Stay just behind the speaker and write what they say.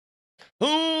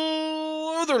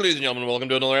Hello there, ladies and gentlemen. Welcome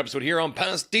to another episode here on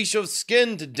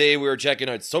PasticheofSkin. Today we are checking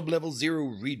out Sub-Level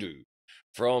 0 Redo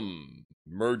from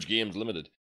Merge Games Limited.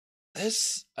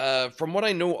 This, from what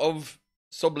I know of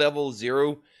Sub-Level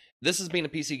 0, this has been a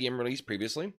PC game release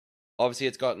previously. Obviously,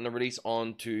 it's gotten a release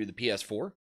onto the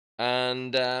PS4.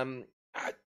 And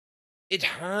it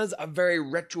has a very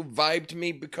retro vibe to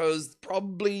me because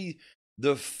probably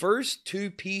the first two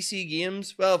PC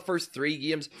games, well, first three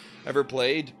games ever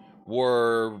played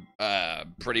were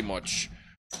pretty much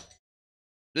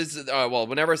this is well,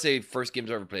 whenever I say first games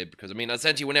I ever played, because I mean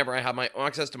essentially whenever I had my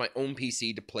access to my own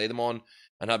PC to play them on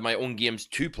and had my own games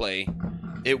to play,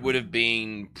 it would have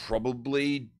been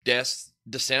probably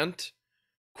Descent,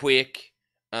 Quake,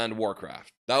 and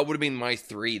Warcraft. That would have been my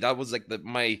three. That was like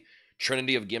my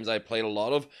trinity of games I played a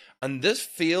lot of, and this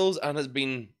feels and has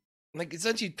been like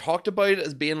essentially talked about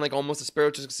as being like almost a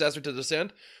spiritual successor to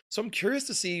Descent. So I'm curious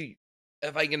to see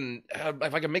if I can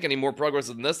make any more progress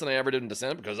than this than I ever did in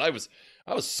Descent, because I was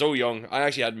so young. I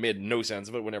actually had made no sense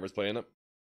of it whenever I was playing it.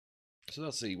 So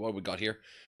let's see what we got here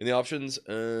in the options.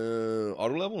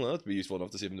 Auto level, no, that'd be useful enough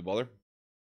to save him to bother.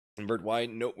 Invert Y,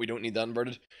 nope, we don't need that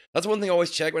inverted. That's one thing I always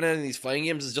check when any of these fighting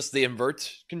games is just the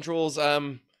invert controls.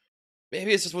 Maybe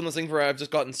it's just one of those things where I've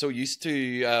just gotten so used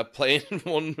to playing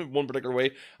one particular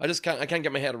way. I can't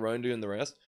get my head around doing the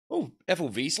rest. Oh,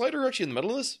 FOV slider actually in the middle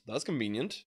of this. That's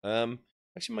convenient.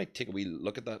 Actually might take a wee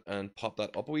look at that and pop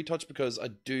that up a wee touch, because I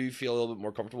do feel a little bit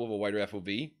more comfortable with a wider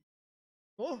FOV.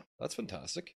 Oh, that's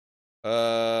fantastic.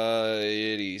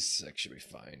 86 should be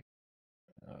fine.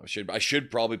 I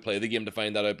should probably play the game to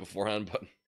find that out beforehand, but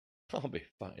I'll be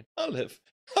fine. I'll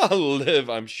live,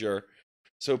 I'm sure.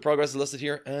 So progress is listed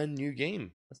here, and new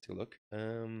game. Let's take a look.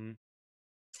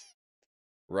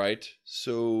 Right.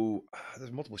 So there's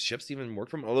multiple ships to even work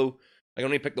from, although I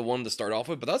only picked the one to start off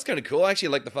with, but that's kind of cool. I actually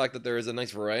like the fact that there is a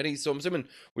nice variety. So I'm assuming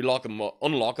we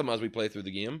unlock them as we play through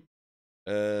the game.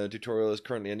 Tutorial is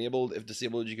currently enabled. If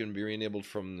disabled, you can be re-enabled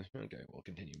from. Okay, we'll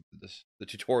continue with this. The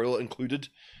tutorial included,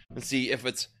 and see if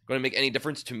it's going to make any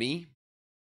difference to me.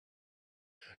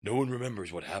 No one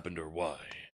remembers what happened or why.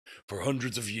 For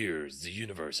hundreds of years, the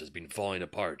universe has been falling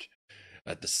apart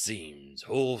at the seams.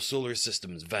 Whole solar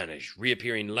systems vanish,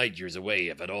 reappearing light years away,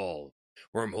 if at all.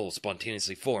 Wormholes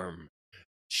spontaneously form,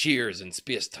 shears in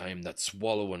space-time that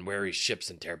swallow unwary ships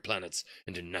and tear planets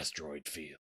into asteroid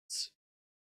fields.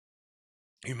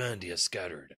 Humanity has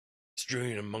scattered,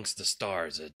 strewn amongst the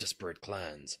stars as disparate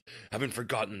clans, having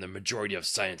forgotten the majority of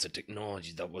science and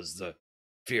technology that was the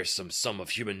fearsome sum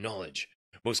of human knowledge.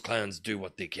 Most clans do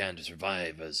what they can to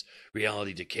survive as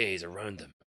reality decays around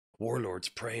them. Warlords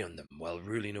prey on them while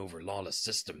ruling over lawless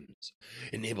systems,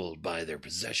 enabled by their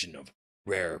possession of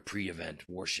rare pre-event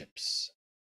warships.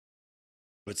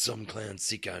 But some clans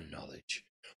seek out knowledge,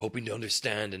 hoping to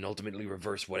understand and ultimately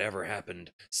reverse whatever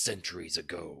happened centuries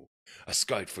ago. A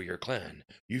scout for your clan,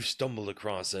 you've stumbled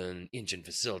across an ancient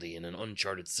facility in an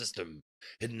uncharted system,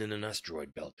 hidden in an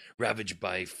asteroid belt, ravaged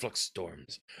by flux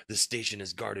storms. The station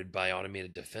is guarded by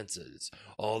automated defenses,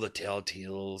 all the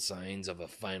telltale signs of a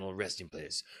final resting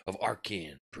place of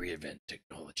arcane pre-event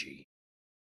technology.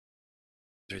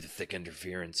 Through the thick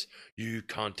interference, you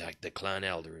contact the clan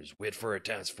elders, wait for a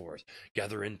task force,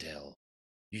 gather intel.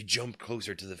 You jump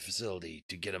closer to the facility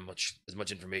to get as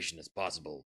much information as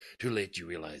possible. Too late, you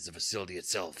realize the facility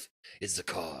itself is the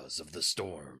cause of the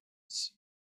storms.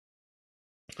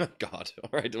 God,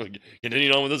 alright,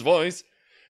 continuing on with this voice.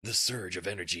 The surge of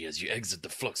energy as you exit the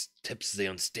flux tips the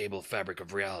unstable fabric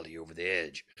of reality over the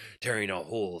edge, tearing a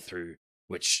hole through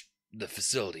which the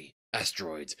facility,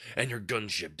 asteroids, and your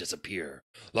gunship disappear.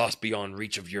 Lost beyond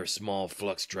reach of your small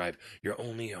flux drive, your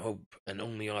only hope and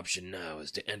only option now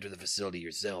is to enter the facility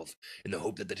yourself, in the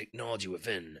hope that the technology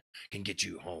within can get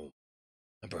you home,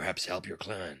 and perhaps help your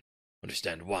clan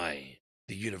understand why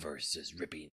the universe is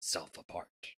ripping itself apart.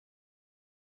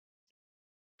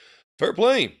 Fair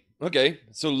play. Okay,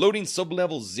 so loading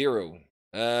sub-level 0.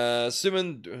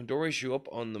 Assuming doorways show up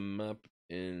on the map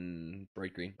in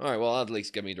bright green. Alright, well, at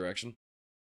least give me direction.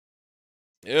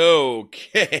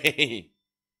 Okay.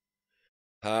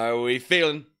 How are we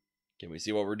feeling? Can we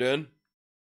see what we're doing?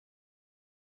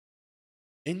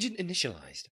 Engine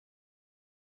initialized.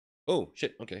 Oh,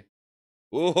 shit, okay.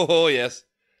 Oh, yes.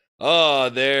 Oh,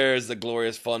 there's the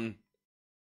glorious fun.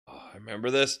 Oh, I remember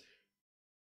this.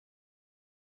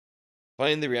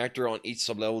 Find the reactor on each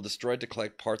sublevel, destroy it to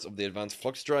collect parts of the advanced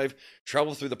flux drive,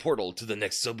 travel through the portal to the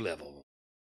next sublevel.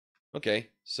 Okay,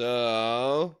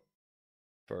 so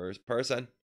first person,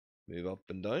 move up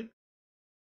and down.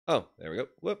 Oh, there we go.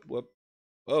 Whoop, whoop.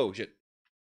 Oh, shit.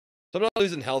 So I'm not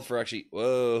losing health for actually.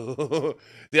 Whoa.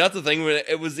 See, that's the thing. When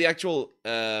it was the actual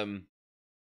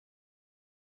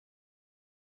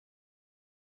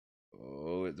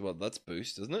Oh, well, that's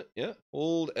boost, isn't it? Yeah.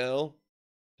 Hold L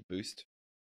to boost.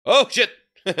 Oh, shit!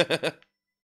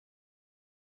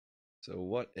 So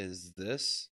what is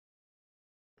this?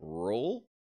 Roll?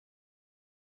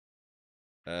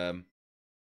 Oh,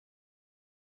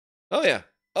 yeah.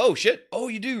 Oh, shit. Oh,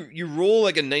 you do. You roll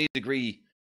like a 90-degree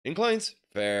inclines?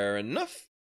 Fair enough.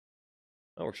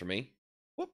 That works for me.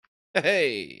 Whoop.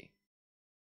 Hey!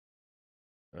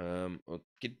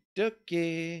 Okie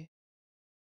dokie.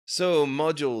 So,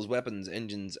 modules, weapons,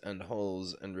 engines, and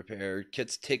hulls, and repair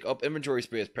kits take up inventory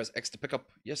space. Press X to pick up.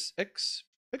 Yes, X.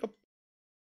 Pick up.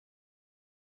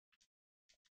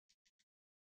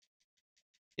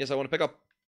 Yes, I want to pick up.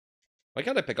 Why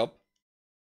can't I pick up?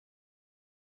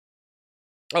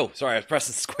 Oh, sorry, I was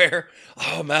pressing square.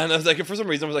 Oh, man, I was like, for some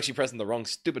reason, I was actually pressing the wrong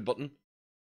stupid button.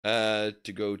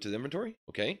 To go to the inventory.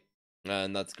 Okay.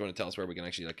 And that's going to tell us where we can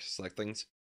actually, like, select things.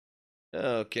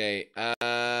 Okay.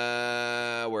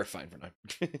 We're fine for now.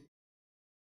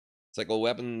 Cycle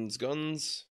weapons,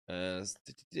 guns,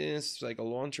 cycle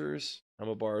launchers,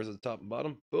 ammo bars at the top and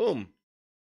bottom. Boom.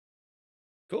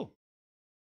 Cool.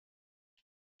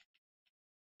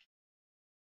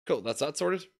 Cool, that's that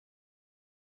sorted.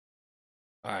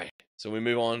 Alright, so we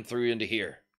move on through into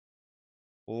here.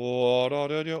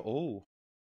 Oh.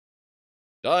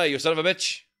 Die, you son of a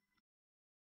bitch.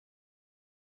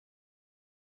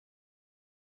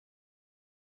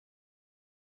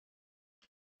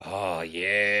 Oh,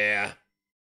 yeah.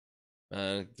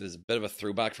 There's a bit of a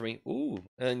throwback for me. Ooh,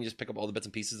 and you just pick up all the bits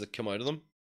and pieces that come out of them.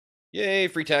 Yay,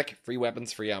 free tech, free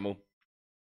weapons, free ammo.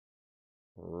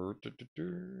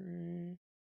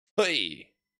 Hey!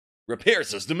 Repair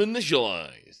system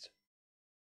initialized.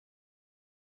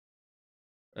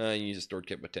 And you use a stored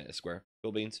kit with tennis square.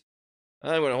 Cool beans.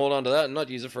 I'm going to hold on to that and not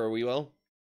use it for a wee while.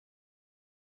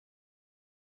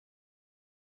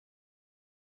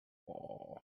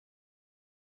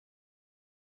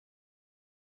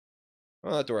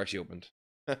 Oh, that door actually opened.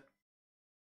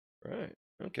 Right,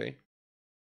 okay.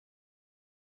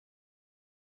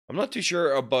 I'm not too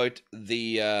sure about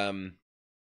the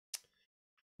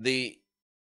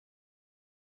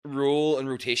roll and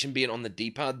rotation being on the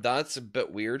D-pad. That's a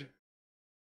bit weird.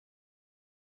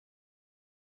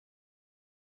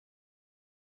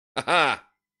 Aha!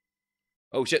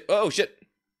 Oh shit! Oh shit!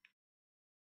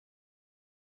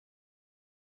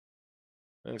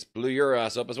 Thanks, blew your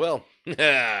ass up as well.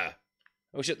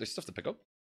 Oh shit! There's stuff to pick up.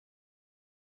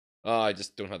 Oh, I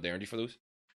just don't have the energy for those.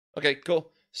 Okay,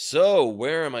 cool. So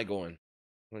where am I going?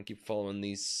 I'm gonna keep following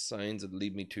these signs that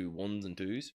lead me to 1s and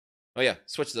 2s. Oh yeah,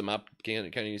 switch the map.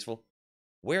 Kind of useful.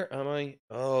 Where am I?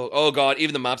 Oh god,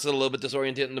 even the map's a little bit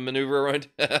disorientating to maneuver around.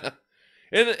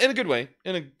 in a good way.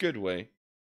 In a good way.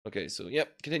 Okay, so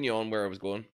yep, continue on where I was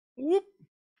going. Whoop.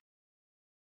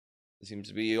 It seems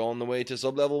to be on the way to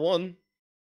sub-level 1.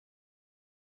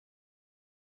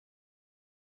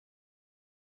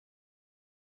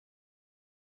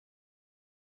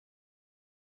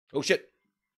 Oh shit.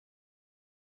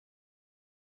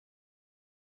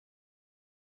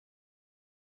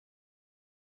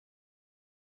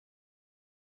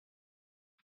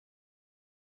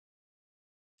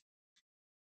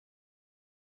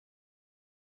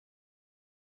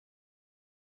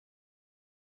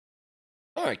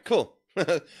 Alright, cool.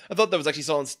 I thought there was actually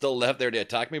someone still left there to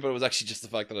attack me, but it was actually just the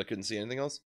fact that I couldn't see anything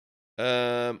else.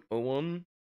 O1.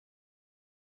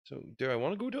 So, do I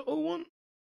want to go to O1?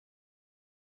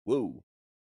 Whoa.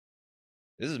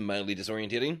 This is mildly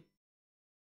disorientating.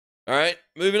 Alright,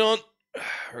 moving on.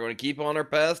 We're going to keep on our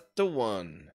path to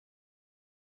 1.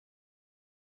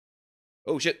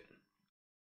 Oh shit.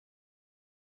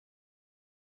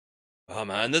 Oh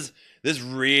man, this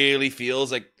really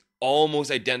feels like almost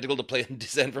identical to playing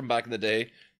Descent from back in the day.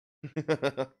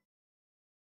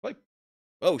 Like,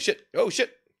 oh shit, oh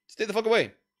shit. Stay the fuck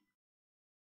away.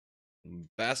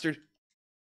 Bastard.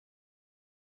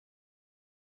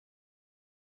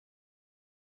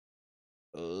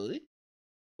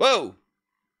 Whoa!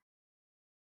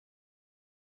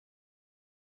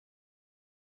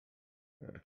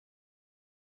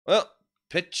 Well,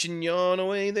 pitching yawn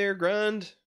away there,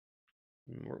 grand.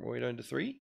 Work my way down to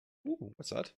 3. Ooh,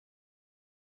 what's that?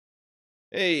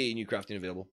 Hey, new crafting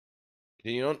available.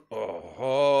 Continue on.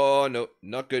 Oh, no.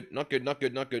 Not good, not good, not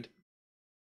good, not good.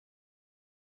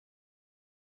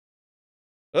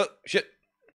 Oh, shit.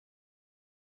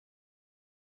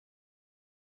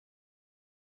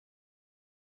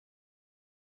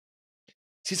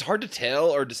 See, it's hard to tell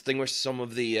or distinguish some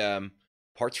of the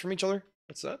parts from each other.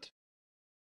 What's that?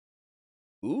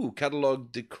 Ooh,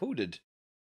 catalog decoded.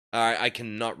 I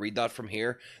cannot read that from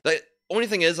here. only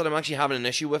thing is that I'm actually having an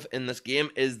issue with in this game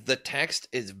is the text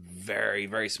is very,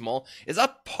 very small. Is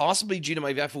that possibly due to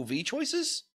my FOV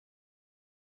choices?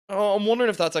 Oh, I'm wondering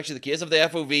if that's actually the case. If the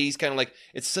FOV is kind of like,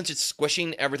 since it's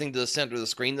squishing everything to the center of the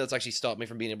screen, that's actually stopped me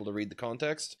from being able to read the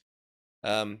context.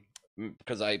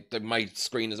 Because my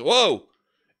screen is, whoa!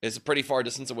 It's a pretty far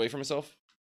distance away from myself.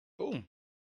 Boom.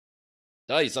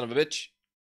 Die, you son of a bitch.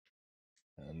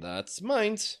 And that's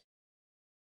mine.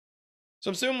 So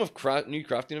I'm assuming with new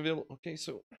crafting available. Okay,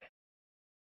 so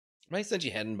am I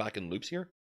essentially heading back in loops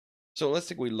here? So let's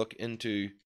take a wee look into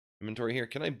inventory here.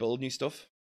 Can I build new stuff?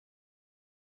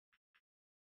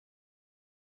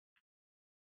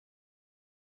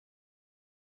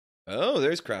 Oh,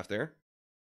 there's craft there.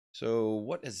 So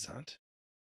what is that?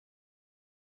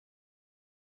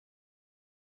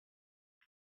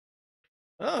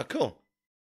 Ah, cool.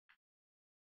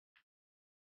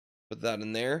 Put that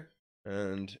in there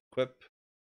and equip.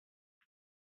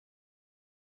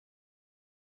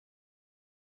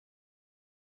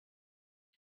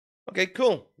 Okay,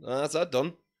 cool. That's that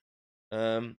done.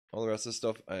 All the rest of the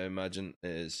stuff I imagine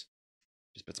is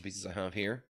just bits and pieces I have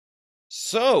here.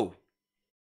 So,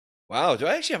 wow, do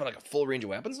I actually have like a full range of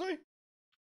weapons now?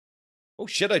 Oh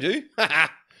shit, I do. Haha.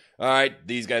 All right,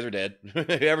 these guys are dead.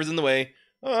 Whoever's in the way,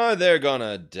 oh, they're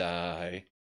gonna die.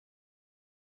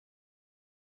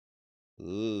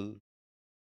 Ooh.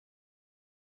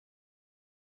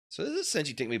 So does this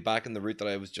essentially take me back in the route that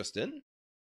I was just in?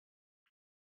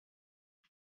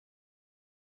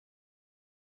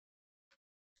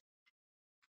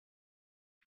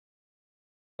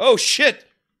 Oh shit!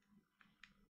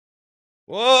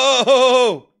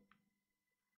 Whoa!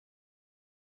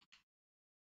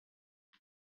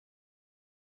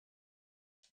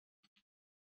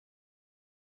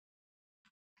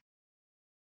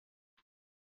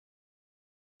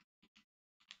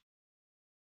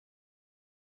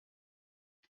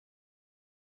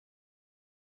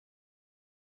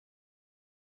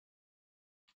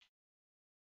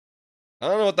 I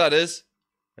don't know what that is.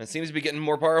 It seems to be getting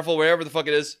more powerful wherever the fuck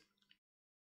it is.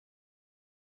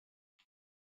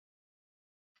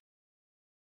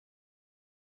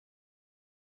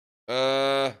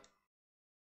 What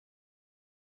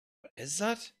is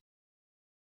that?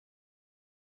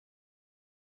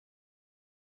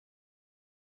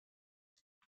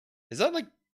 Is that like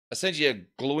essentially a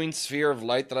glowing sphere of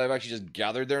light that I've actually just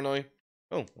gathered there now?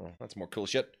 Oh, well, that's more cool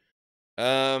shit.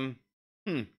 Um,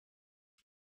 hmm.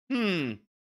 Hmm.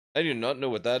 I do not know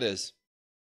what that is.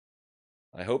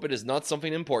 I hope it is not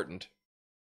something important.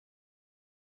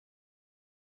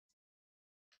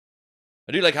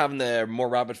 I do like having the more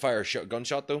rapid fire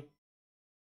gunshot though.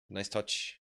 Nice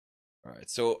touch. Alright,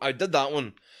 so I did that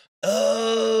one.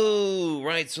 Oh,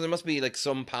 right. So there must be like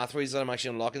some pathways that I'm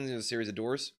actually unlocking in a series of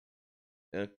doors.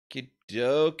 Okie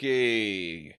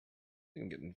dokie.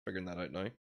 I'm figuring that out now.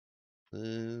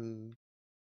 Getting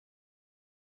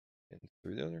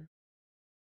through the other.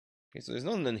 Okay, so there's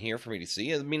nothing in here for me to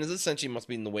see. I mean, this essentially must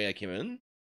be in the way I came in.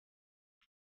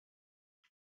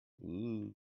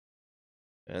 Ooh.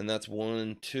 And that's 1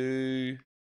 and 2.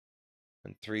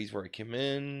 And 3's where I came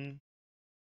in.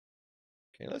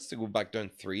 Okay, let's go back down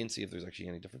 3 and see if there's actually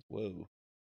any difference. Whoa.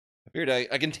 Weird, I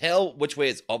can tell which way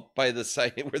it's up by the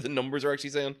side where the numbers are actually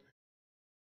saying.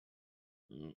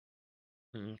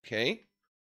 Okay.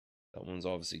 That one's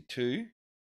obviously 2.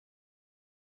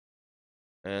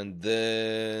 And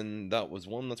then that was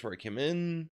 1. That's where I came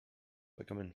in. I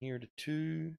come in here to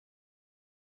 2.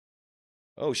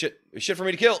 Oh shit. There's shit for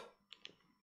me to kill.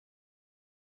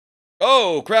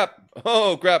 Oh crap.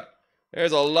 Oh crap.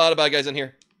 There's a lot of bad guys in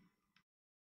here.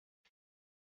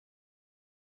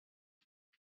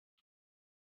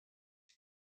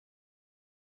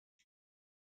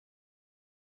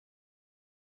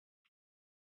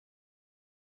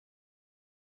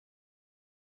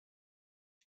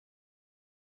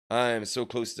 I'm so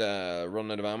close to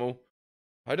running out of ammo.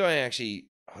 How do I actually...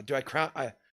 do I craft...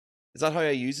 is that how I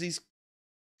use these?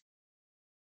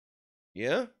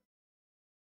 Yeah?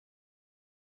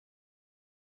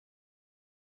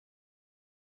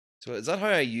 So is that how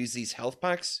I use these health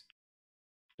packs?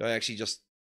 Do I actually just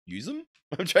use them?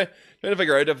 I'm trying to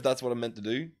figure out if that's what I'm meant to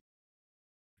do.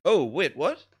 Oh, wait,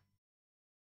 what?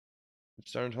 I'm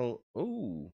starting to...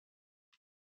 Oh.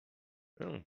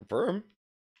 Oh, confirm.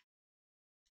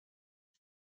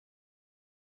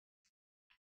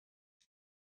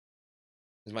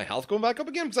 Is my health going back up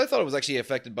again? Because I thought it was actually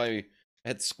affected by... I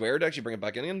hit square to actually bring it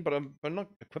back in again, but I'm not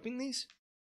equipping these?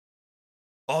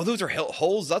 Oh, those are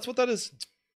holes. That's what that is.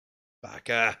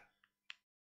 Baka.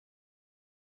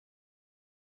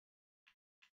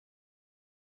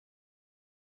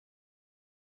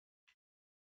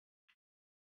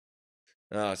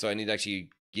 So I need to actually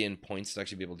gain points to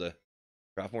actually be able to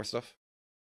craft more stuff.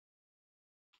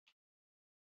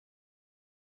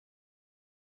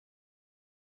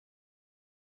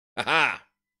 Aha!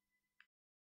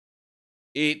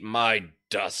 Eat my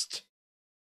dust.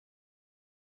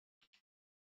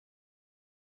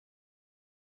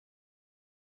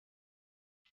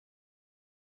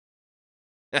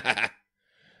 Oh,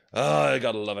 I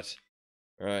gotta love it.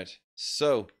 Alright,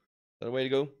 so, is that a way to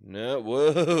go? No,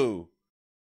 whoa!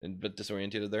 A bit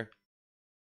disorientated there.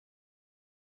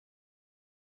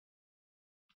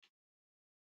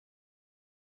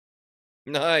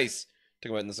 Nice!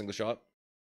 Took him out in a single shot.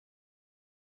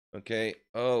 Okay,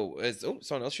 oh,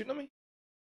 someone else shooting at me?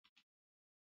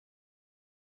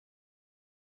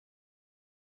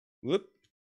 Whoop.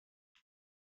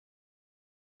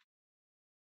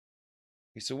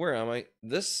 Okay, so where am I?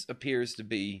 This appears to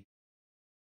be...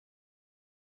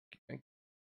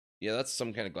 Yeah, that's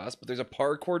some kind of glass, but there's a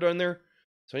power cord down there.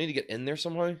 So I need to get in there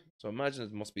somehow. So I imagine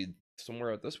it must be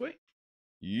somewhere out this way.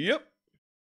 Yep.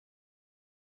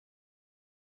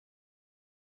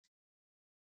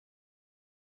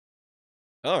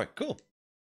 Alright, cool.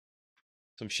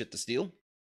 Some shit to steal.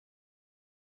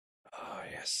 Oh,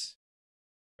 yes.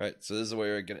 Alright, so this is the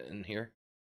way I get it in here.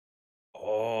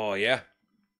 Oh, yeah.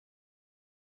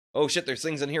 Oh, shit, there's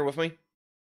things in here with me.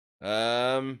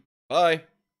 Bye.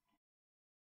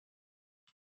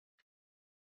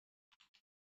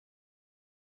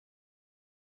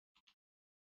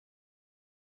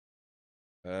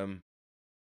 Um...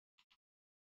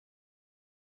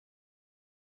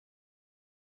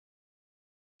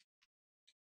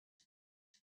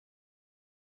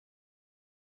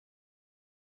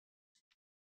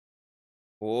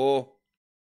 Oh.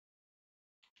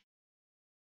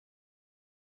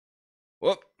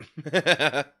 Whoop.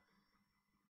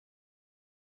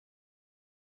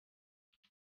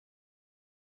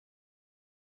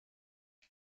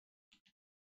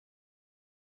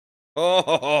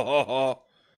 Oh.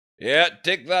 Yeah,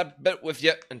 take that bit with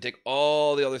you and take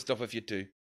all the other stuff with you too.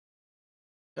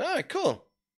 Alright, cool.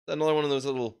 Another one of those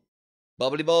little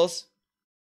bubbly balls.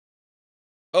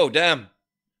 Oh, damn.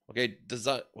 Okay,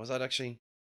 was that actually...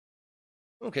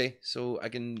 Okay, so I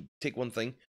can take one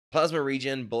thing. Plasma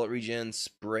regen, bullet regen,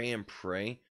 spray and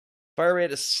pray. Fire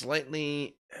rate is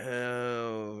slightly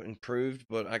improved,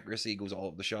 but accuracy goes all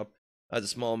over the shop. Adds a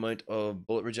small amount of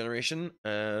bullet regeneration.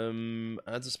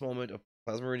 Adds a small amount of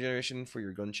plasma regeneration for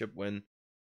your gunship when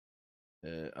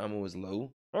ammo is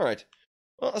low. Alright.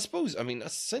 Well, I suppose, I mean,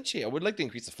 essentially, I would like to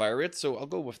increase the fire rate, so I'll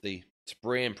go with the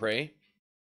spray and pray.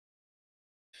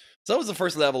 So that was the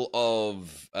first level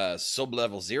of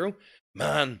sub-level 0.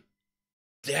 Man,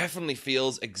 definitely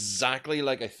feels exactly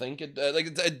like I think it.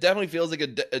 It definitely feels like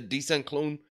a decent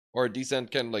clone or a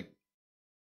decent kind of like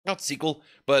not sequel,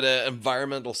 but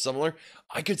environmental similar.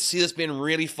 I could see this being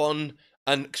really fun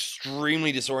and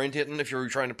extremely disorientating if you were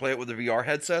trying to play it with a VR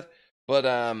headset. But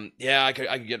yeah, I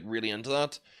could get really into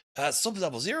that.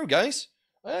 Sub-level 0, guys.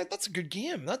 That's a good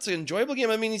game. That's an enjoyable game.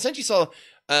 I mean, essentially saw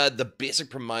the basic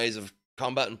premise of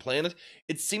combat and playing it.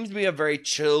 It seems to be a very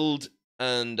chilled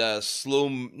and slow.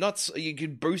 You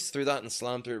could boost through that and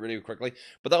slam through it really quickly.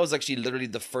 But that was actually literally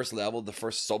the first level, the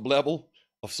first sub-level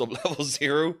of sub-level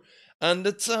 0, and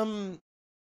it's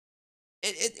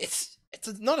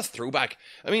it's not a throwback.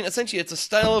 I mean, essentially, it's a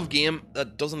style of game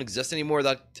that doesn't exist anymore.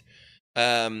 That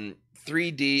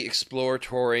 3D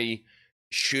exploratory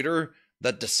shooter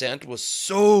that Descent was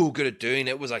so good at doing.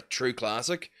 It was a true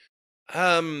classic.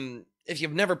 If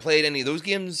you've never played any of those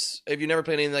games, if you've never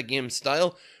played any of that game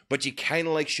style, but you kind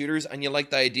of like shooters and you like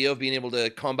the idea of being able to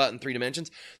combat in 3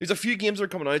 dimensions, there's a few games that are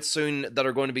coming out soon that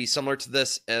are going to be similar to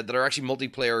this, that are actually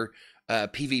multiplayer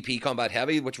PvP combat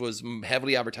heavy, which was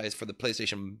heavily advertised for the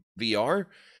PlayStation VR.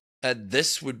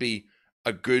 This would be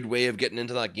a good way of getting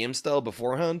into that game style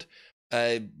beforehand.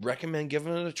 I recommend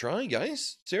giving it a try,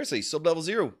 guys. Seriously, sub-level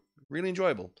 0. Really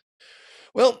enjoyable.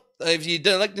 Well, if you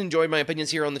did like to enjoy my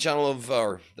opinions here on the channel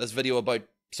or this video about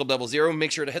sub-level 0,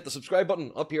 make sure to hit the subscribe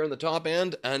button up here on the top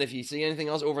end. And if you see anything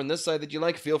else over on this side that you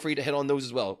like, feel free to hit on those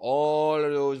as well. All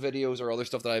of those videos or other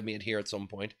stuff that I've made here at some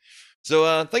point. So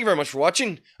thank you very much for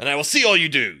watching, and I will see all you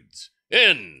dudes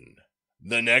in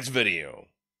the next video.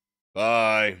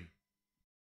 Bye.